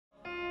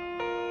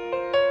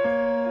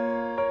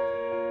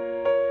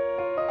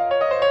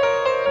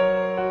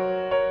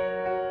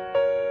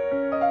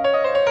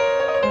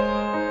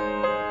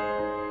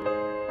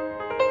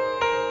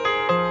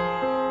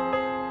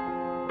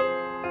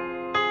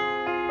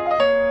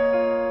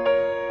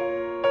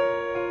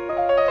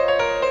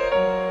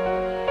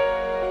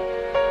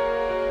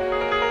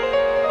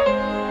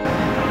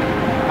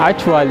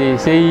Actually,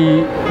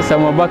 say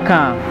some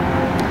Obaka,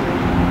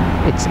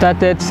 it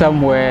started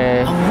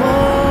somewhere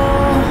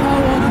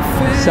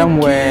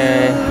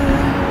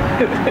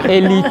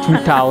early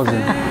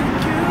 2000.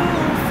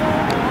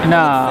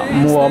 Now,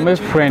 my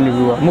friend,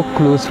 my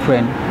close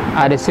friend,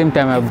 at the same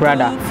time, my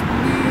brother,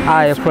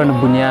 I friend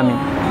Bunyami.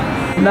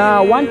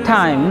 Now, one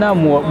time, now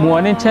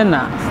more than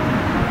China,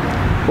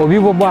 Obi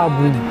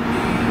Babu,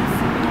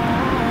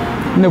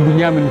 no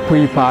Bunyami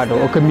Pui Pado,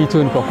 or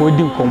Committee for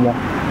holding Como.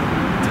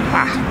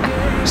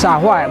 So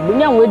why?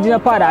 Bunyam we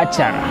didn't part at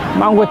Chara.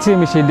 Mango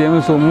team is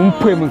them so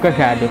Mupwe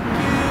Mukakade.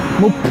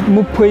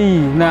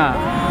 Mupwe now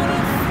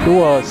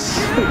was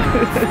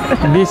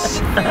this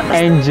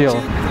angel,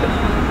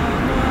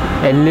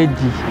 a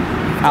lady,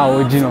 our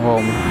original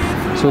home.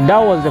 So that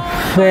was the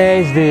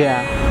first day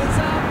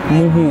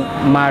Muhu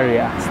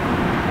Maria.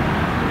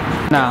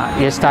 Now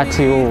you start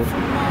to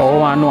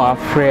I know a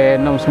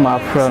friend, no small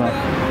friend.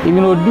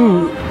 Even though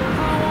do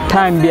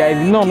time be I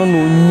no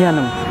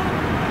nyanum.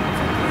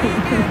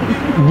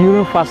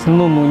 During fast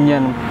no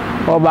nyanum.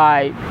 Or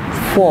by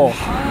 4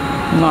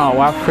 now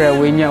our friend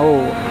when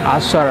you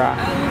asura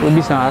we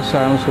be some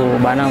asura so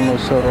banana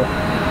so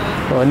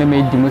or they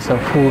made the most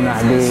of food na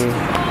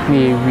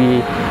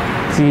we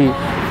see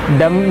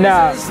them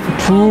na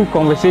true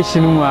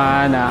conversation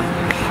na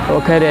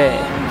okay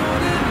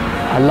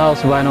Allah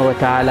subhanahu wa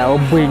ta'ala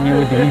obeying you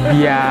with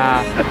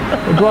Libya.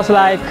 It was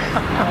like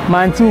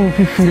man too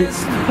fifi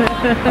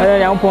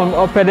I'm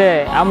up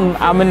there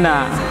I'm in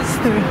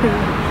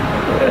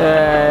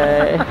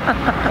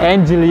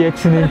angel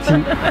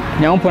yetinity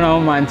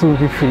nyampona man too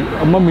fifi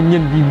mama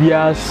nyen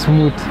bibia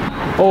smooth.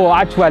 Oh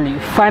actually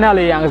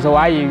finally yang so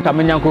why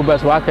kamanyanko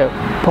bus work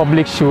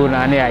public show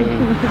na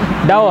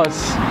that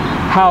was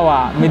how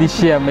I made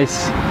share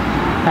miss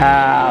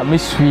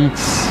sweet,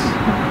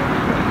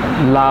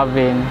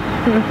 loving,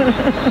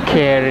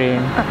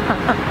 caring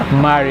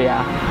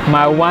Maria,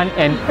 my one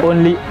and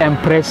only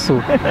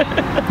empresso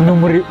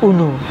numero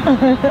uno.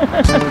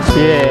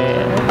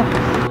 Yeah,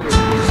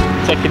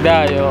 check it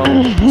out, yo.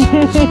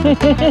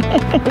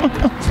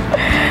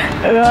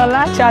 Well,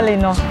 actually,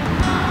 no.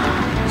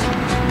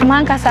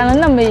 Man, kasana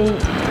na me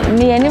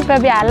any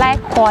baby I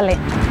like calling.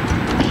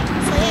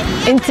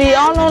 Inti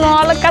ono no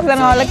all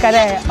kasana all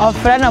kare of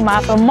friend of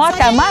my from more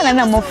time man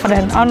and my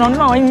friend. Ono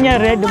no in your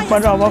red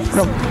for our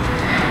from.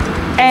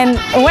 And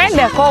when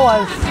the call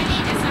was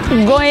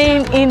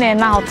going in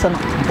and out,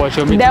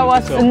 there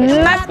was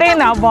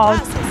nothing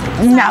about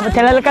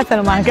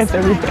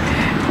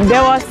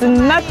there was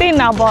nothing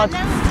about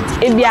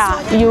if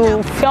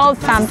you felt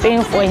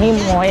something for him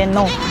or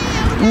no.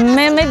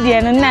 Maybe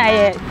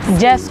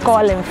just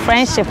call him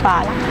friendship.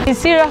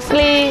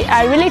 Seriously,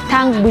 I really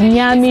thank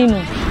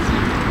Bunyamin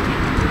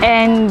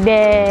and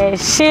the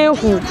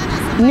Shehu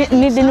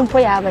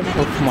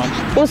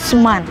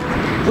Usman.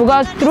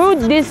 Because through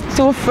these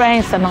two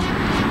friends,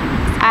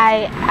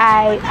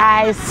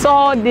 I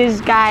saw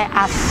this guy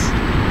as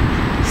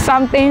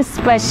something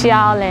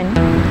special, and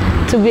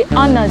to be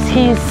honest,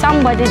 he is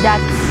somebody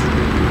that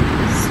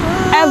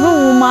every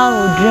woman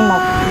would dream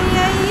of.